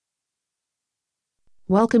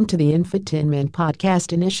Welcome to the Infotainment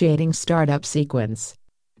Podcast initiating startup sequence.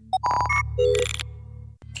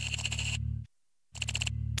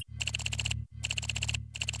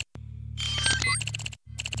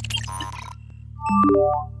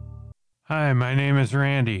 Hi, my name is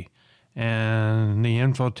Randy, and the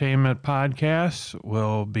Infotainment Podcast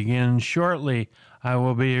will begin shortly. I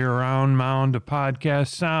will be your round mound of podcast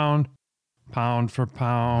sound, pound for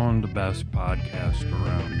pound, the best podcast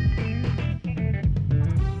around.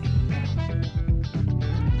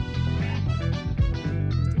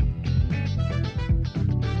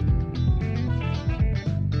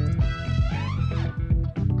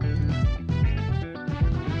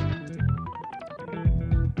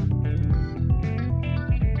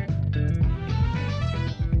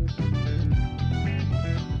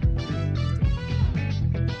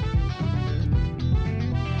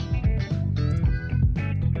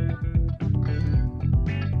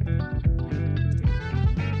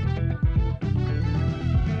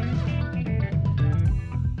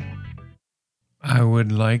 I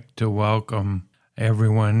would like to welcome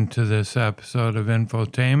everyone to this episode of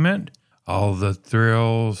Infotainment, all the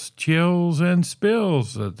thrills, chills, and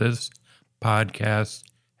spills that this podcast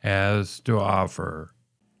has to offer.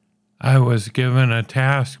 I was given a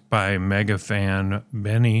task by mega fan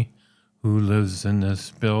Benny, who lives in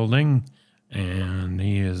this building, and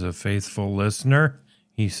he is a faithful listener.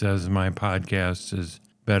 He says my podcast is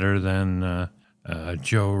better than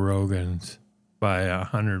Joe Rogan's by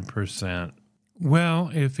 100%. Well,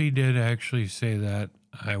 if he did actually say that,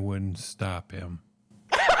 I wouldn't stop him.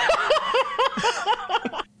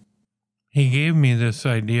 He gave me this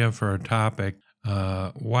idea for a topic.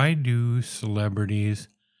 Why do celebrities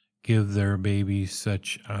give their babies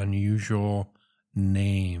such unusual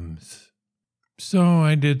names? So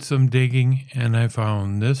I did some digging and I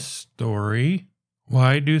found this story.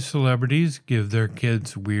 Why do celebrities give their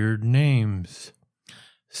kids weird names?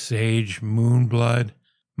 Sage Moonblood,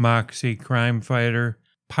 Moxie Crime Fighter,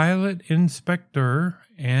 Pilot Inspector,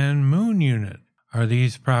 and Moon Unit. Are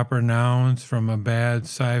these proper nouns from a bad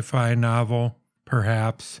sci-fi novel?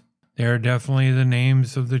 Perhaps. They are definitely the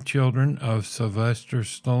names of the children of Sylvester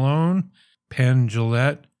Stallone, Penn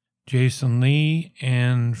Jillette, Jason Lee,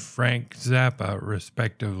 and Frank Zappa,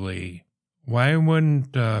 respectively. Why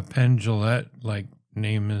wouldn't Penn Jillette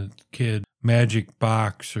name his kid Magic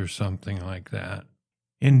Box or something like that?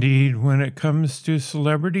 Indeed, when it comes to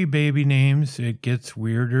celebrity baby names, it gets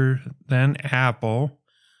weirder than Apple,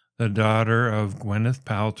 the daughter of Gwyneth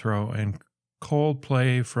Paltrow and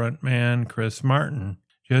Coldplay frontman Chris Martin.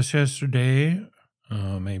 Just yesterday,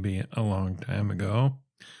 maybe a long time ago,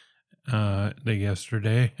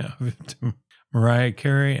 Mariah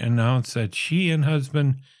Carey announced that she and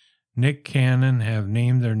husband Nick Cannon have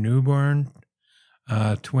named their newborn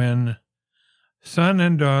twin son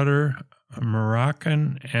and daughter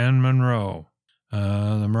Moroccan and Monroe.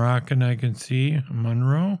 The Moroccan I can see,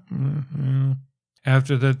 Monroe,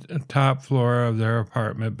 after the top floor of their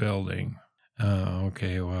apartment building.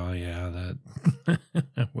 Okay, well, yeah, that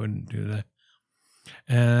I wouldn't do that.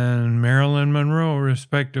 And Marilyn Monroe,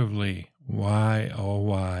 respectively. Why, oh,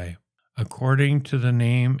 why? According to the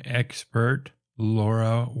name expert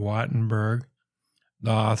Laura Wattenberg,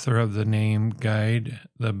 the author of the Name Guide,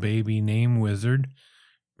 The Baby Name Wizard,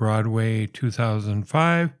 Broadway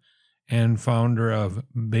 2005, and founder of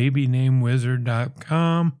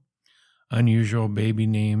BabyNameWizard.com, unusual baby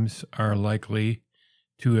names are likely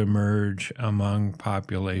to emerge among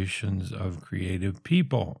populations of creative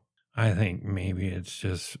people. I think maybe it's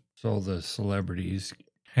just so the celebrities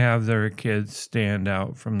have their kids stand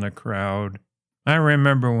out from the crowd. I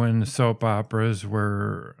remember when soap operas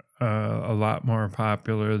were a lot more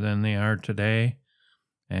popular than they are today.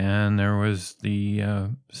 And there was the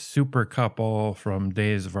super couple from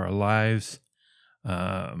Days of Our Lives,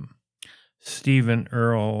 Stephen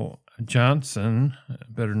Earl Johnson,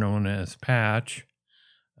 better known as Patch,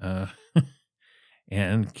 and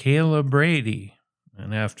Kayla Brady.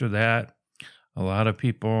 And after that, a lot of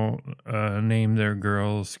people named their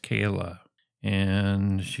girls Kayla.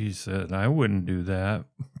 And she said, I wouldn't do that,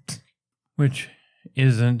 which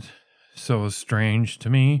isn't so strange to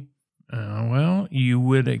me. Well, you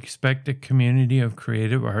would expect a community of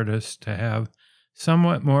creative artists to have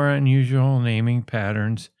somewhat more unusual naming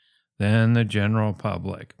patterns than the general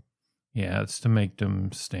public. Yeah, it's to make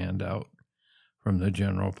them stand out from the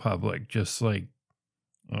general public, just like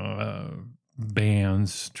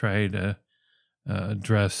bands try to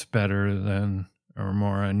dress better than or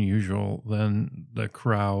more unusual than the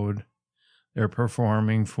crowd they're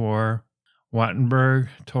performing for. Wattenberg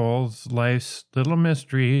told life's little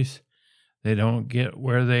mysteries They don't get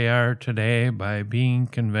where they are today by being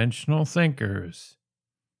conventional thinkers.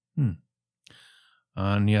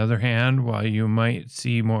 On the other hand, while you might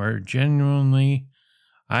see more genuinely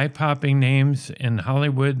eye-popping names in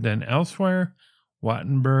Hollywood than elsewhere,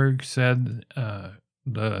 Wattenberg said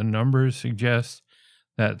the numbers suggest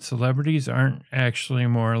that celebrities aren't actually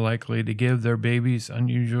more likely to give their babies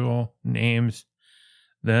unusual names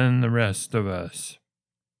than the rest of us.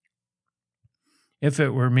 If it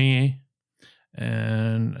were me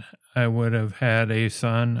and I would have had a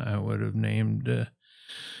son, I would have named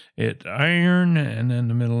it Iron and then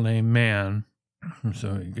the middle name Man.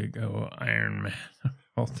 So you could go Iron Man.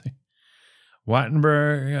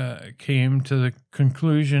 Wattenberg came to the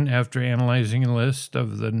conclusion after analyzing a list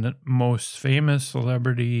of the most famous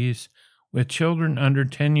celebrities with children under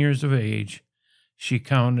 10 years of age. She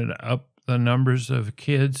counted up the numbers of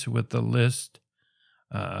kids with the list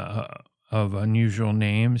of unusual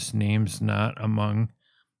names not among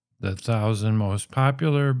the 1,000 most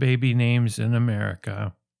popular baby names in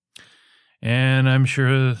America. And I'm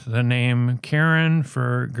sure the name Karen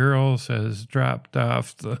for girls has dropped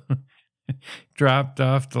off the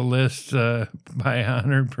list by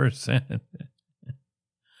 100%,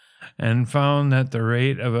 and found that the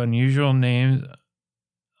rate of unusual names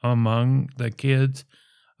among the kids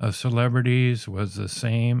of celebrities was the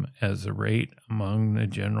same as the rate among the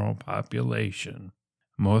general population.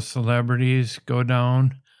 Most celebrities go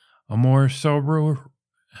down a more sober.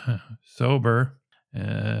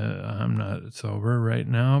 I'm not sober right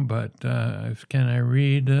now, but can I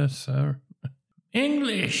read this?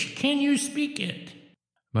 English, can you speak it?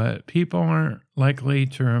 But people aren't likely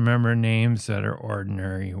to remember names that are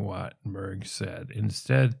ordinary, Wattenberg said.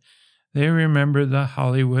 Instead, they remember the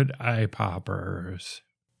Hollywood eye-poppers.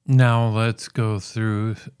 Now let's go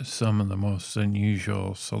through some of the most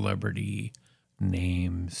unusual celebrity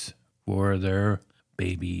names for their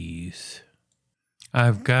babies.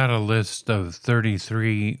 I've got a list of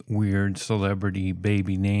 33 weird celebrity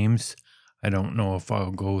baby names. I don't know if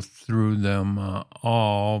I'll go through them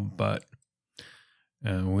all, but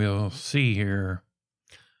we'll see here.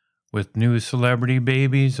 With new celebrity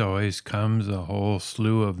babies always comes a whole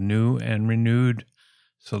slew of new and renewed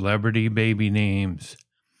celebrity baby names.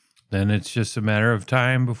 Then it's just a matter of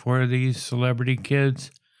time before these celebrity kids'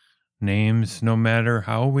 names, no matter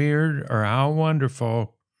how weird or how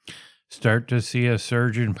wonderful, start to see a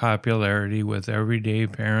surge in popularity with everyday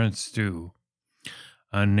parents too.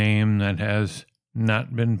 A name that has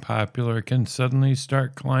not been popular can suddenly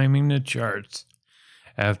start climbing the charts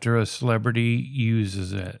after a celebrity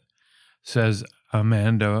uses it, says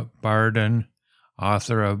Amanda Barden,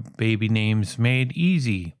 author of Baby Names Made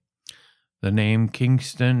Easy. The name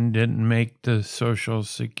Kingston didn't make the Social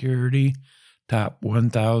Security top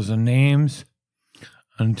 1,000 names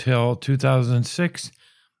until 2006,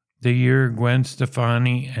 the year Gwen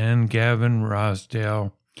Stefani and Gavin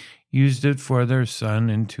Rossdale used it for their son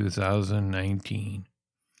in 2019.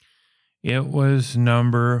 It was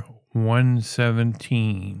number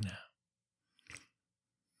 117.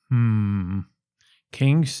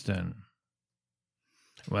 Kingston.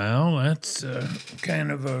 Well, that's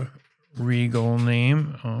kind of a regal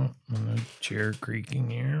name. Oh, the chair creaking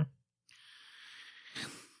here.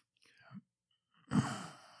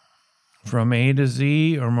 From A to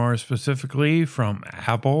Z, or more specifically, from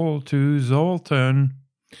Apple to Zoltan,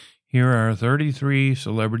 here are 33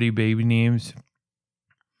 celebrity baby names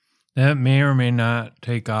that may or may not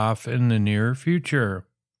take off in the near future.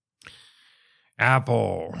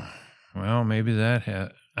 Apple. Well, maybe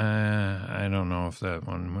that I don't know if that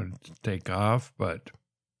one would take off, but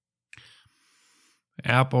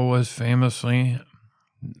Apple was famously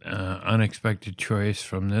unexpected choice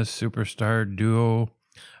from this superstar duo,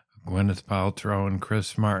 Gwyneth Paltrow and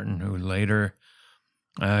Chris Martin, who later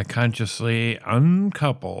consciously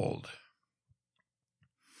uncoupled.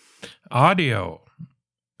 Audio.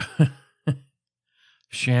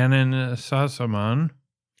 Shannon Sossamon,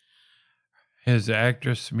 his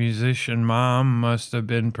actress-musician mom, must have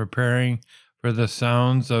been preparing for the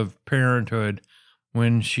sounds of parenthood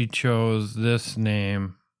when she chose this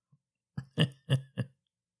name.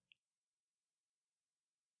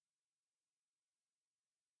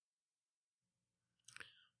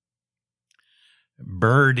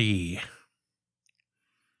 Birdie.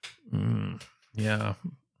 Yeah,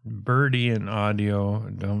 Birdie and audio.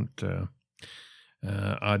 Don't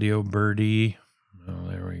audio Birdie. Oh,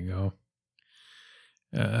 there we go.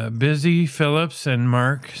 Busy Phillips and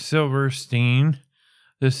Mark Silverstein.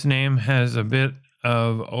 This name has a bit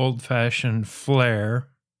of old-fashioned flair.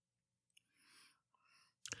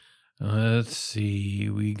 Let's see.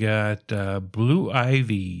 We got Blue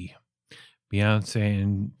Ivy. Beyonce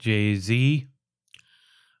and Jay-Z.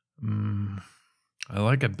 I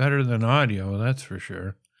like it better than audio, that's for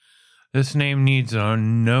sure. This name needs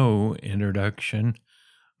no introduction,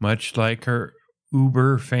 much like her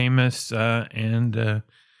uber famous and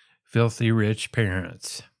filthy rich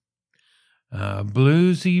parents.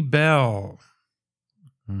 Bluesy Bell.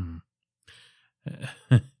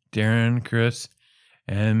 Darren, Chris,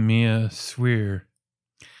 and Mia Swear.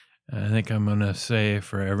 I think I'm going to say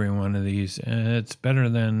for every one of these, it's better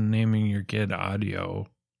than naming your kid Audio.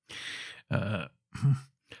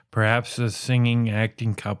 Perhaps the singing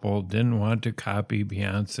acting couple didn't want to copy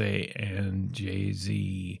Beyonce and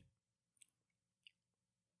Jay-Z.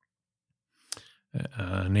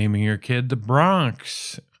 Naming your kid the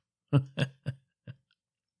Bronx.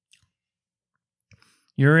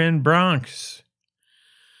 You're in Bronx.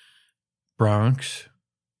 Bronx.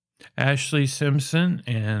 Ashley Simpson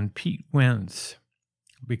and Pete Wentz.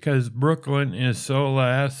 Because Brooklyn is so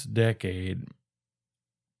last decade.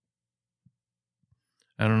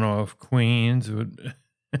 I don't know if Queens would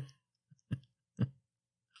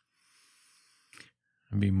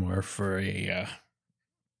be more for a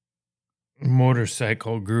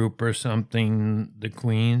motorcycle group or something, the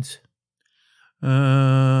Queens.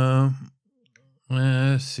 Let's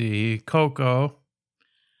see, Coco.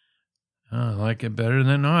 I like it better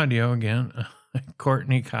than audio again.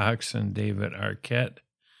 Courtney Cox and David Arquette,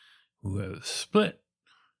 who have split.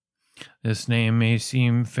 This name may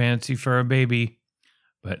seem fancy for a baby,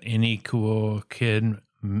 but any cool kid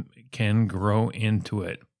can grow into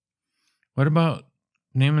it. What about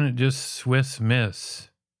naming it just Swiss Miss?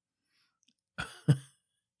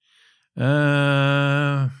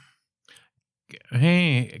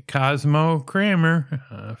 Hey, Cosmo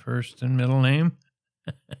Kramer, first and middle name.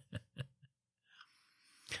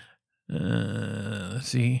 Let's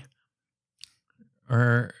see.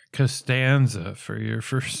 Or Costanza for your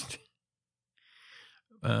first.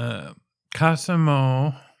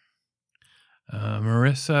 Cosimo,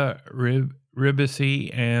 Marissa Ribisi,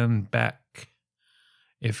 and Beck.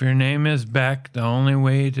 If your name is Beck, the only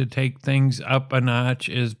way to take things up a notch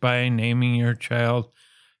is by naming your child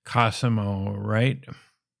Cosimo, right?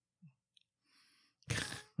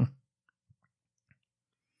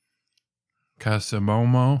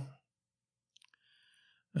 Casimomo.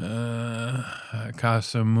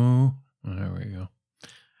 Casimu. There we go.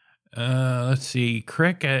 Let's see.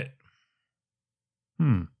 Cricket.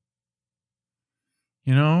 You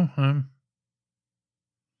know, I'm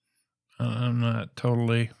not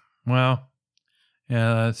totally, well,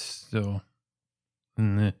 yeah, that's still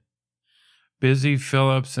Busy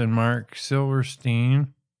Phillips and Mark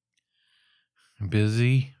Silverstein.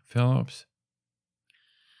 Busy Phillips.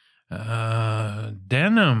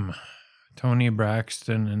 Denim. Tony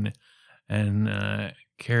Braxton and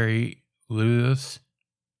Carrie Lewis.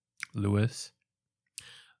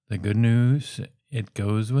 The good news, it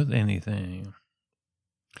goes with anything.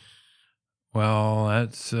 Well,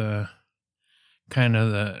 that's kind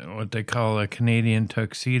of what they call a Canadian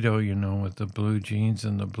tuxedo, you know, with the blue jeans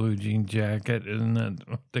and the blue jean jacket. Isn't that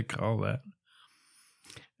what they call that?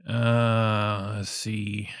 Let's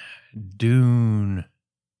see. Dune.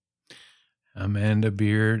 Amanda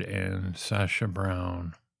Beard and Sasha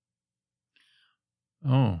Brown.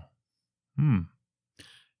 Oh. Didn't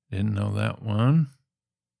know that one.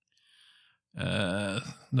 The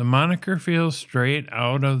moniker feels straight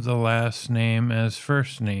out of the last name as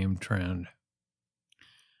first name trend.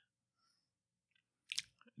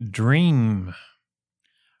 Dream.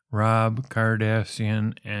 Rob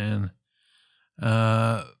Kardashian and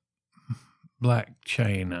Black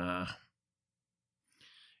China.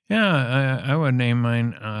 Yeah, I would name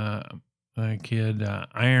mine a kid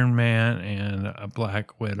Iron Man and a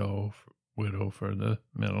Black Widow. Widow for the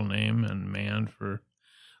middle name and man for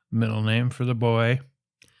middle name for the boy.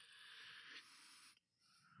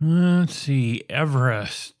 Let's see.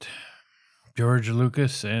 Everest. George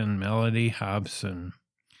Lucas and Melody Hobson.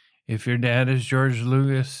 If your dad is George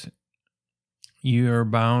Lucas, you are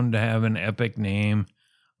bound to have an epic name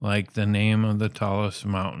like the name of the tallest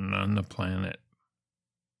mountain on the planet.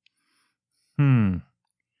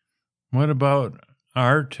 What about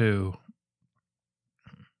R2?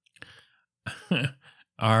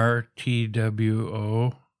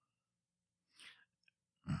 RTWO.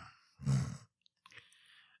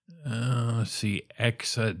 Let's see.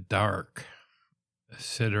 Exadark.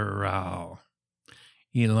 Sideral.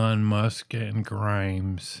 Elon Musk and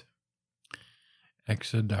Grimes.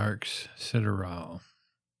 Exadark's Sideral.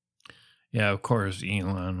 Yeah, of course,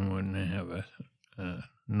 Elon wouldn't have a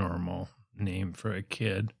normal name for a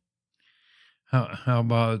kid. How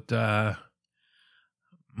about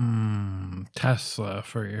Tesla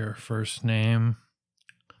for your first name.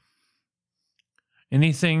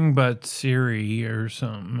 Anything but Siri or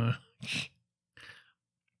something.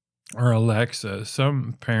 Or Alexa.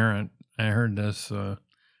 Some parent, I heard this or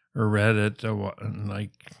read it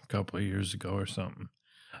like a couple of years ago or something.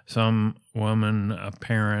 Some woman, a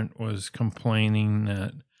parent, was complaining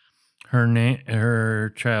that her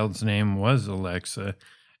child's name was Alexa,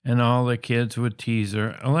 and all the kids would tease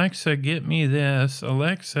her, Alexa, get me this.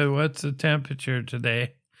 Alexa, what's the temperature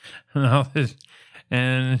today? And all this.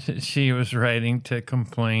 And she was writing to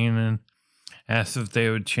complain and asked if they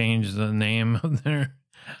would change the name of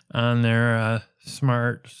on their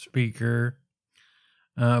smart speaker,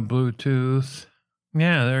 Bluetooth.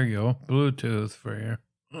 Yeah, there you go. Bluetooth for you.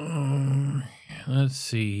 Let's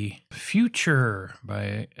see. Future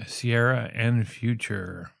by Sierra and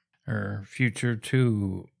Future, or Future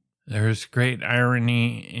 2. There's great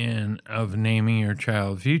irony of naming your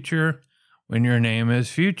child Future when your name is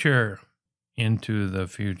Future. Into the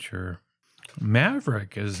future.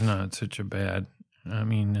 Maverick is not such a bad.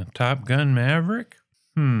 Top Gun Maverick?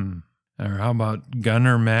 Or how about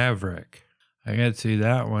Gunner Maverick? I gotta see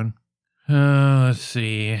that one. Let's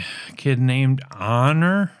see. Kid Named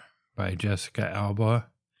Honor by Jessica Alba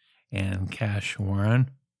and Cash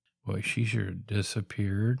Warren. Boy, she sure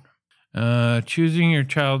disappeared. Choosing your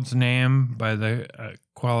child's name by the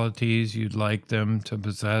qualities you'd like them to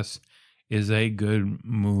possess is a good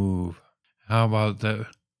move. How about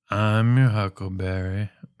I'm Your Huckleberry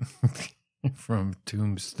from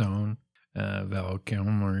Tombstone, Val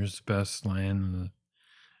Kilmer's best line in the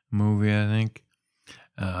movie, I think.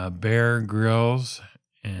 Bear Grylls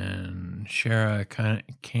and Shara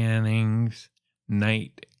Canning's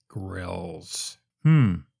Night Grills.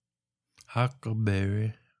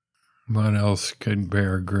 Huckleberry. What else could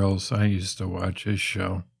Bear Grylls? I used to watch his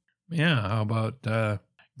show. Yeah, how about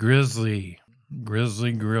Grizzly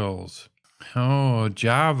Grills? Oh,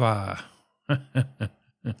 Java. Well,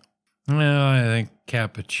 I think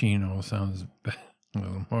cappuccino sounds a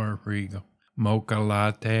little more regal. Mocha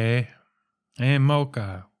latte. Hey,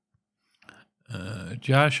 mocha.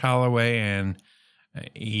 Josh Holloway and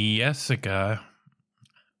Jessica,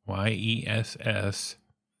 Y-E-S-S,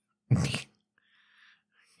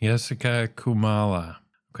 Jessica Kumala.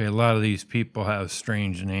 Okay, a lot of these people have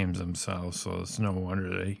strange names themselves, so it's no wonder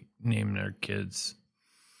they name their kids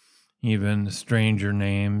even stranger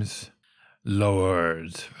names.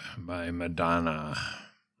 Lords by Madonna.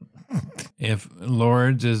 If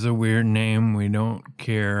Lords is a weird name, we don't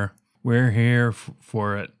care. We're here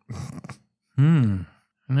for it. Now,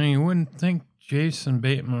 you wouldn't think Jason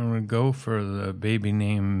Bateman would go for the baby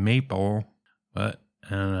name Maple, but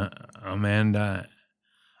Amanda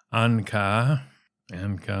Anka.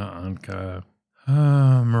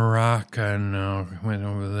 Moroccan, went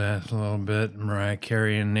over that a little bit. Mariah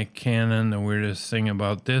Carey and Nick Cannon. The weirdest thing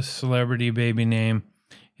about this celebrity baby name,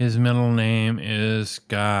 his middle name is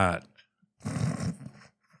Scott.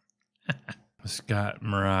 Scott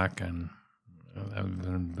Moroccan. That would have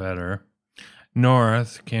been better.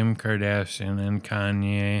 North, Kim Kardashian and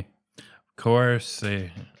Kanye. Of course,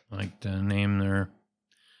 they like to name their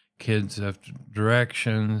kids after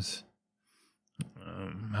directions.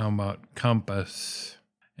 How about Compass?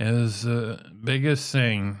 Is the biggest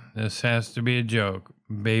thing. This has to be a joke.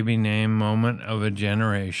 Baby name moment of a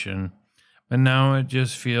generation. But now it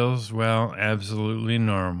just feels, well, absolutely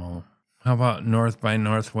normal. How about North by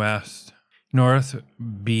Northwest? North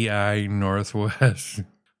B.I. Northwest.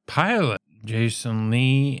 Pilot. Jason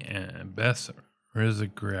Lee and Beth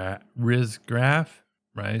Rizgraf.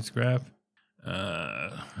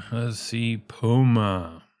 Let's see.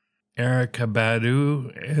 Puma. Erica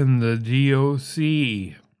Badu and the DOC.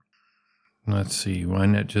 Let's see. Why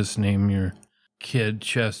not just name your kid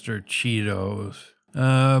Chester Cheetos?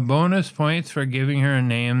 Bonus points for giving her a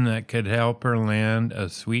name that could help her land a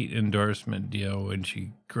sweet endorsement deal when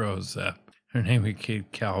she grows up. Her name is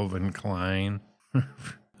kid Calvin Klein.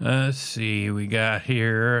 Let's see. We got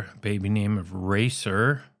here baby name of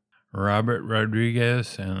Racer, Robert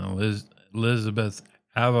Rodriguez and Elizabeth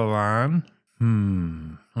Avalon.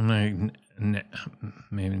 Maybe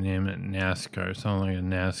name it NASCAR. Sounds like a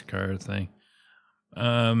NASCAR thing.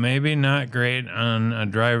 Maybe not great on a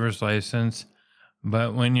driver's license,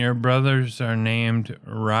 but when your brothers are named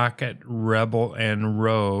Rocket, Rebel, and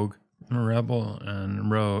Rogue,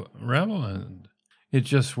 it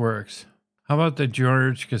just works. How about the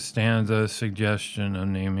George Costanza suggestion of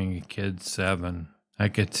naming a kid Seven? I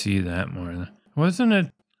could see that more. Wasn't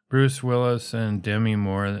it Bruce Willis and Demi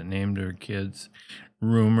Moore that named their kids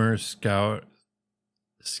Rumor, Scout,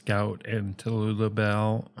 and Tallulah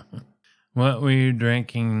Bell? What were you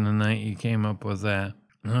drinking the night you came up with that?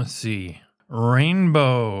 Let's see.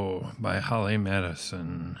 Rainbow by Holly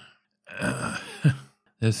Madison.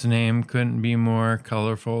 This name couldn't be more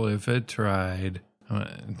colorful if it tried.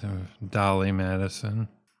 Dolly Madison.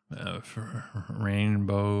 For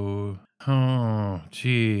Rainbow. Oh,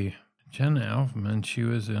 gee. Jenna Elfman, she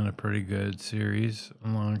was in a pretty good series a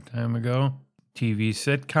long time ago. TV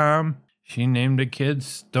sitcom. She named a kid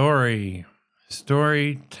Story.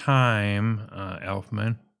 Story Time,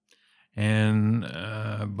 Elfman. And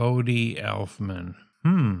Bodie Elfman.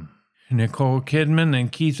 Nicole Kidman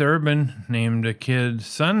and Keith Urban named a kid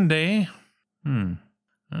Sunday. I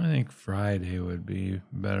think Friday would be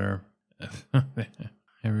better.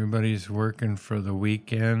 Everybody's working for the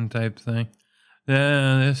weekend type thing.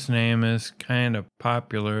 This name is kind of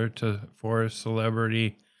popular for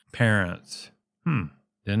celebrity parents.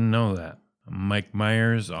 Didn't know that. Mike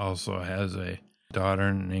Myers also has a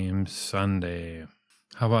daughter named Sunday.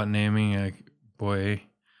 How about naming a boy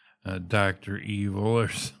Dr. Evil or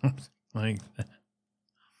something like that?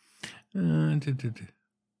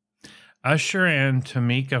 Usher and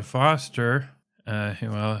Tamika Foster.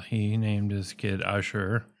 He named his kid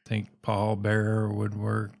Usher. I think Paul Bearer would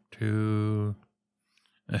work too.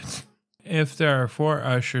 If there are 4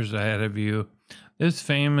 Ushers ahead of you, this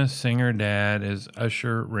famous singer dad is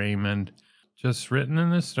Usher Raymond. Just written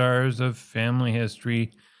in the stars of family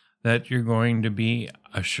history that you're going to be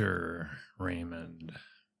Usher Raymond.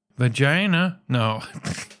 Vagina? No.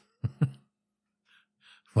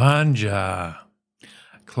 Vanja.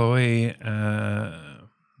 Chloe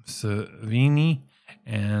Savini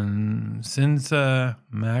and Cinza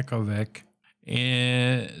Makovic.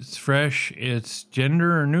 It's fresh, it's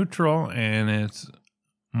gender neutral, and it's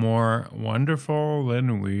more wonderful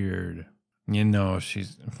than weird. You know,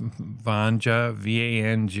 she's Vanja,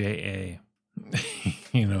 Vanja.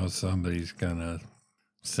 You know, somebody's gonna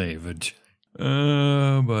say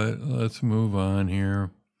vagina. But let's move on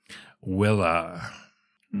here. Willa.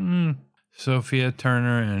 Sophia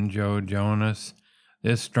Turner and Joe Jonas.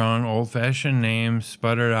 This strong old-fashioned name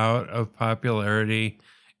sputtered out of popularity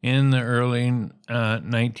in the early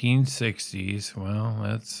 1960s. Well,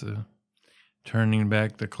 that's turning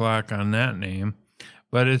back the clock on that name.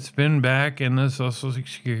 But it's been back in the Social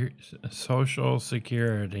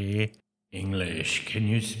Security English. Can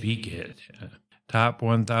you speak it? Top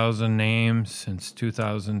 1,000 names since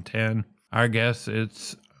 2010. Our guess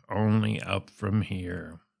it's only up from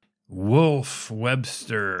here. Wolf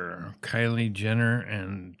Webster, Kylie Jenner,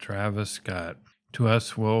 and Travis Scott. To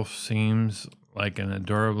us, Wolf seems like an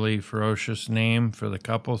adorably ferocious name for the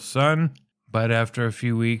couple's son, but after a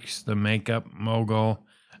few weeks, the makeup mogul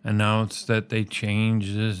announced that they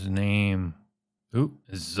changed his name.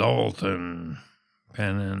 Zoltan,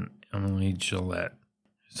 Penn and Emily Gillette.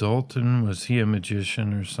 Zoltan, was he a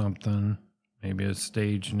magician or something? Maybe a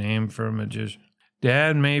stage name for a magician?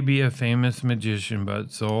 Dad may be a famous magician,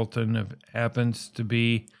 but Zoltan happens to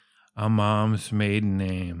be a mom's maiden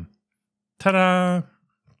name. Ta-da!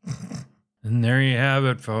 And there you have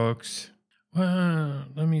it, folks. Well,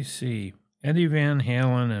 let me see. Eddie Van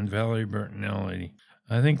Halen and Valerie Bertinelli.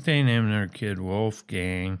 I think they named their kid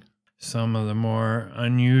Wolfgang. Some of the more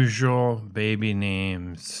unusual baby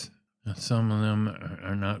names. Some of them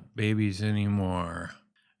are not babies anymore.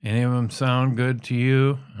 Any of them sound good to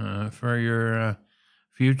you for your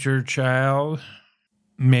future child?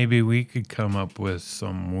 Maybe we could come up with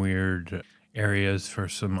some weird areas for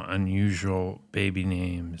some unusual baby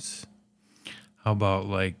names. How about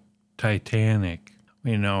like Titanic?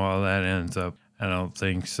 We know how that ends up. I don't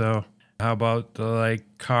think so. How about the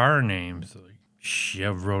like car names like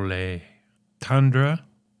Chevrolet, Tundra,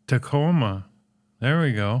 Tacoma? There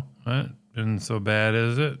we go. That isn't so bad,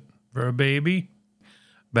 is it, for a baby?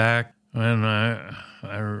 Back when I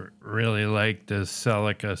really liked the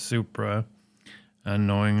Celica Supra,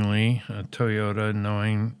 unknowingly, a Toyota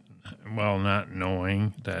not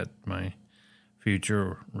knowing that my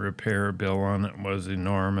future repair bill on it was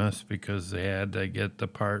enormous because they had to get the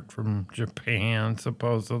part from Japan,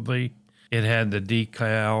 supposedly. It had the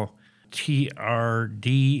decal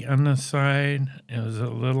TRD on the side. It was a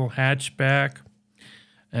little hatchback.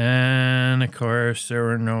 And, of course, there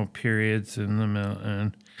were no periods in the middle.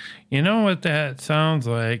 And you know what that sounds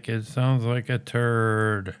like? It sounds like a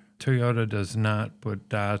turd. Toyota does not put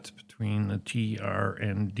dots between the TR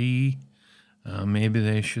and D. Maybe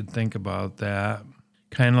they should think about that.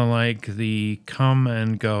 Kind of like the Come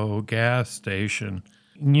and Go gas station.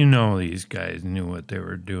 You know these guys knew what they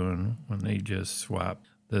were doing when they just swapped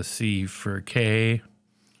the C for K.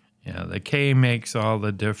 Yeah, the K makes all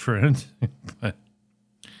the difference. But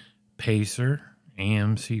Pacer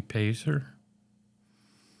AMC Pacer.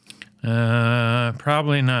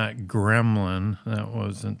 Probably not Gremlin. That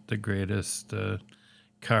wasn't the greatest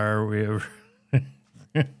car we ever...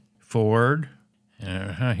 Ford.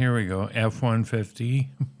 Here we go. F-150.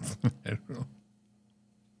 I don't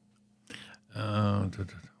know.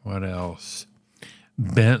 What else?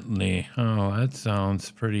 Bentley. Oh, that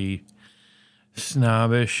sounds pretty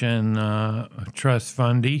snobbish and trust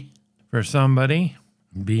fundy for somebody.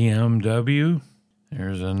 BMW.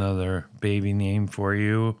 There's another baby name for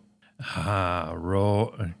you.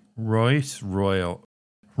 Royce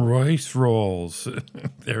Rolls.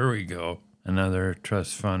 There we go. Another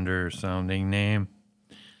trust funder sounding name.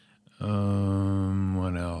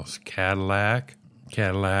 What else? Cadillac.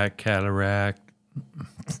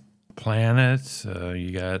 Planets.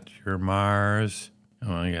 You got your Mars.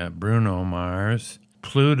 Oh, you got Bruno Mars.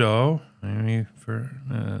 Pluto. Maybe for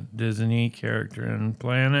Disney character and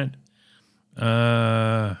planet.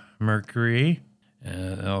 Mercury.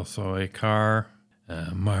 Also a car.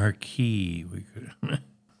 Marquee.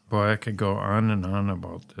 Boy, I could go on and on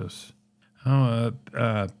about this.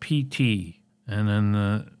 PT. And then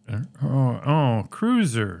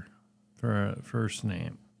Cruiser for a first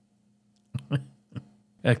name.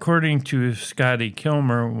 According to Scotty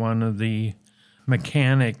Kilmer, one of the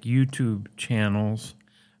mechanic YouTube channels,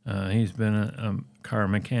 he's been a car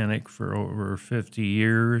mechanic for over 50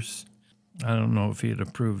 years. I don't know if he'd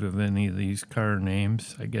approve of any of these car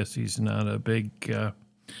names. I guess he's not a big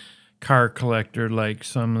car collector like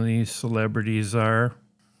some of these celebrities are.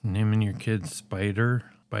 Naming your kid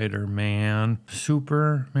Spider-Man,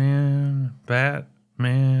 Superman,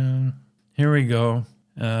 Batman. Here we go.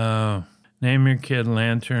 Name your kid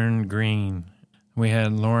Lantern Green. We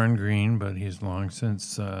had Lauren Green, but he's long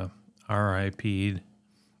since RIP'd.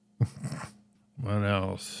 What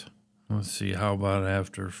else? Let's see, how about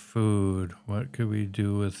after food? What could we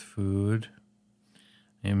do with food?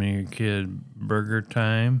 Naming your kid Burger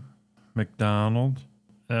Time, McDonald.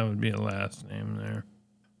 That would be a last name there.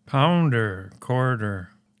 Pounder, quarter.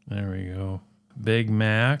 There we go. Big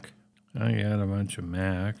Mac. Oh, you got a bunch of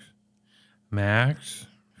Macs. Max,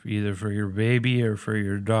 either for your baby or for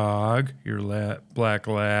your dog, your black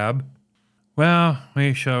lab. Well,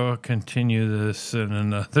 we shall continue this in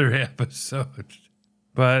another episode.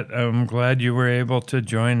 But I'm glad you were able to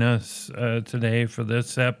join us today for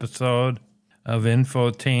this episode of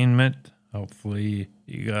Infotainment. Hopefully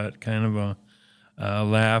you got kind of a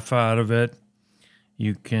laugh out of it.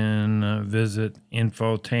 You can visit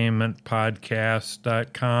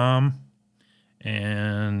infotainmentpodcast.com,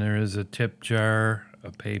 and there is a tip jar, a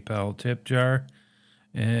PayPal tip jar.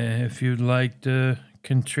 If you'd like to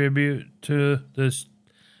contribute to this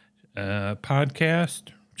podcast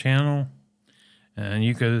channel, and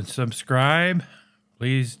you could subscribe,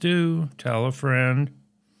 please do. Tell a friend.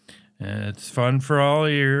 It's fun for all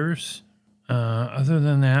ears. Other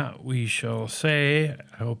than that, we shall say,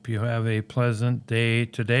 I hope you have a pleasant day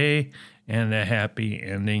today and a happy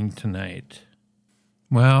ending tonight.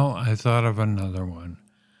 Well, I thought of another one.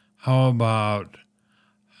 How about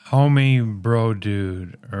homie bro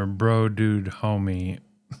dude or bro dude homie?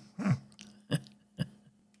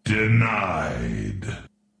 Denied.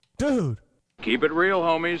 Dude. Keep it real,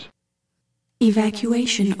 homies.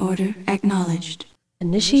 Evacuation order acknowledged.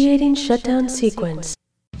 Initiating shutdown sequence.